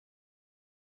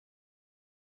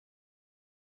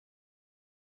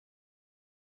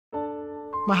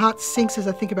My heart sinks as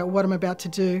I think about what I'm about to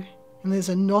do, and there's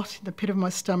a knot in the pit of my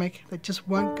stomach that just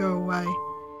won't go away.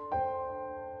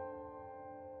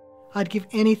 I'd give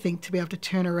anything to be able to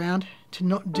turn around, to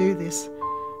not do this,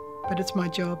 but it's my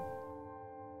job.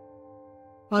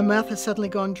 My mouth has suddenly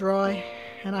gone dry,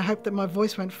 and I hope that my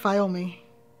voice won't fail me.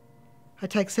 I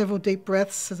take several deep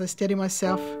breaths as I steady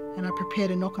myself, and I prepare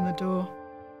to knock on the door.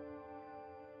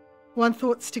 One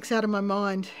thought sticks out of my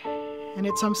mind, and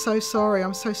it's, I'm so sorry,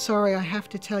 I have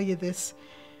to tell you this.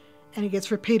 And it gets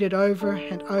repeated over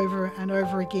and over and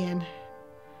over again.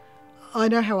 I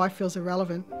know how I feel's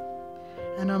irrelevant,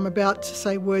 and I'm about to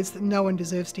say words that no one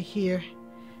deserves to hear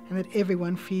and that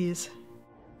everyone fears.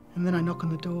 And then I knock on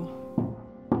the door.